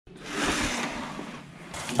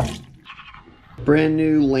Brand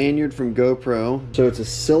new lanyard from GoPro. So it's a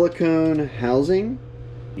silicone housing.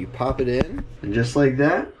 You pop it in, and just like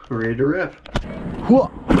that, we're ready to rip.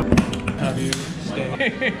 Have you stay?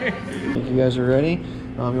 If you guys are ready,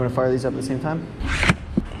 you want to fire these up at the same time?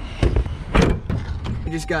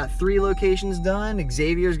 We just got 3 locations done.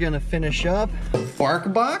 Xavier's gonna finish up.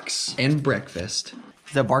 Bark box and breakfast.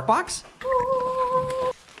 Is that bark box?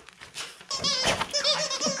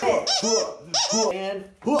 And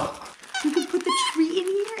You could put the tree in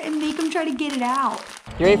here and make them try to get it out.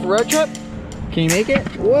 you ready for road trip? Can you make it?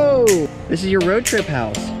 Whoa! This is your road trip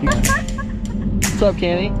house. What's up,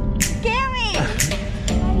 Cammy? Cammy!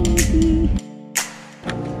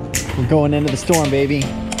 We're going into the storm, baby.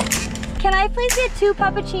 Can I please get 2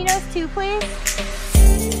 puppuccinos too, please?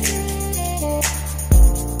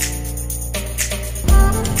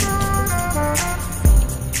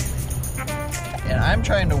 And I'm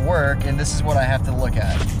trying to work, and this is what I have to look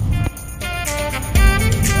at.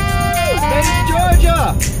 Savannah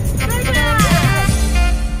Georgia!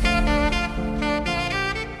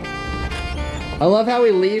 I love how we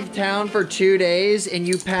leave town for 2 days and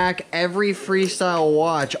you pack every freestyle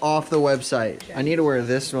watch off the website. I need to wear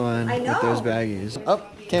this one with those baggies.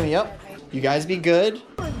 Up, Cammy, up. You guys be good.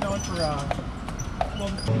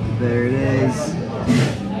 There it is.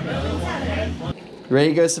 Ready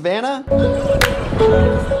to go, Savannah?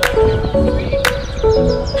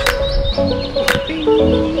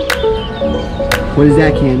 What is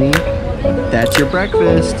that, Cammy? That's your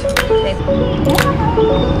breakfast.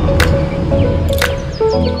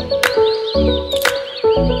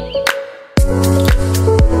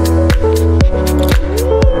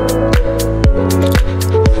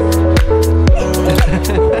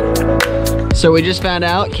 So we just found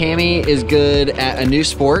out Cammy is good at a new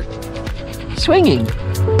sport, swinging.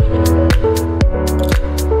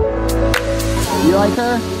 You like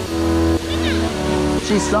her?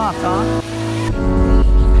 She's soft, huh?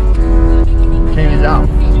 Cammy's out.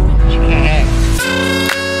 She can't hang.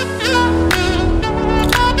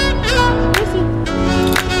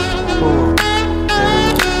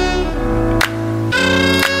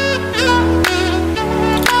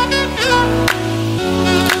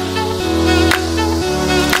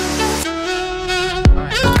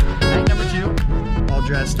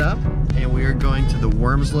 Dressed up, and we are going to the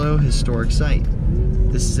Wormslow Historic Site.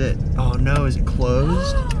 This is it. Oh no, is it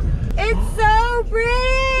closed? It's so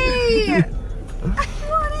pretty! I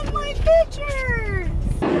wanted my picture!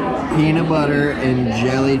 Peanut butter and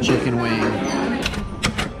jelly chicken wing.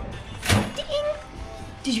 Ding!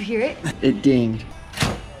 Did you hear it? It dinged.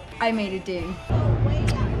 I made it ding.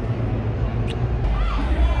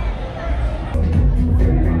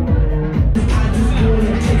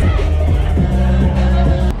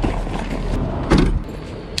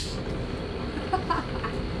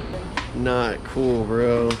 Not cool,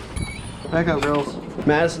 bro. Back up, girls.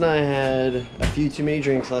 Madison and I had a few too many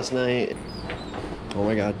drinks last night. Oh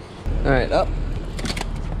my god. All right, up.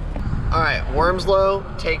 All right, Wormslow,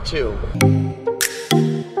 take 2.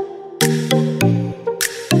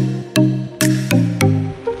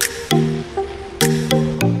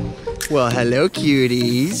 Well, hello,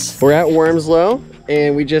 cuties. We're at Wormslow,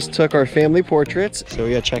 and we just took our family portraits, so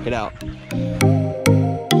we gotta check it out.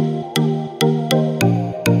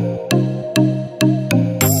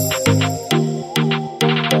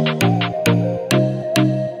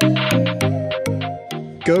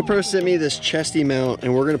 GoPro sent me this chesty mount,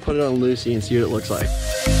 and we're gonna put it on Lucy and see what it looks like.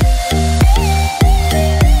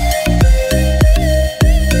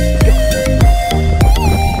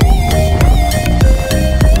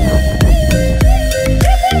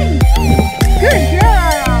 Good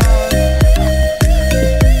job!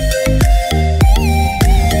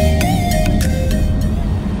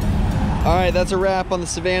 All right, that's a wrap on the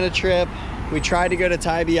Savannah trip. We tried to go to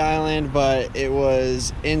Tybee Island, but it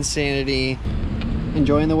was insanity.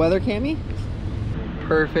 Enjoying the weather, Cammy?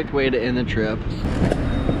 Perfect way to end the trip.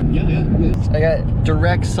 Yeah. I got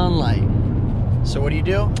direct sunlight. So what do?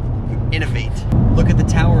 You innovate. Look at the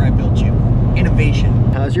tower I built you. Innovation.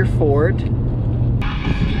 How's your Ford?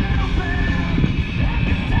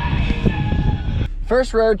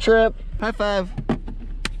 First road trip. High five.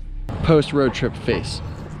 Post road trip face.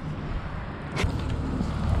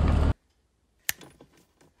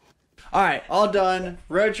 All right, all done.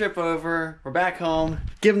 Road trip over. We're back home.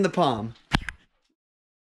 Give him the palm.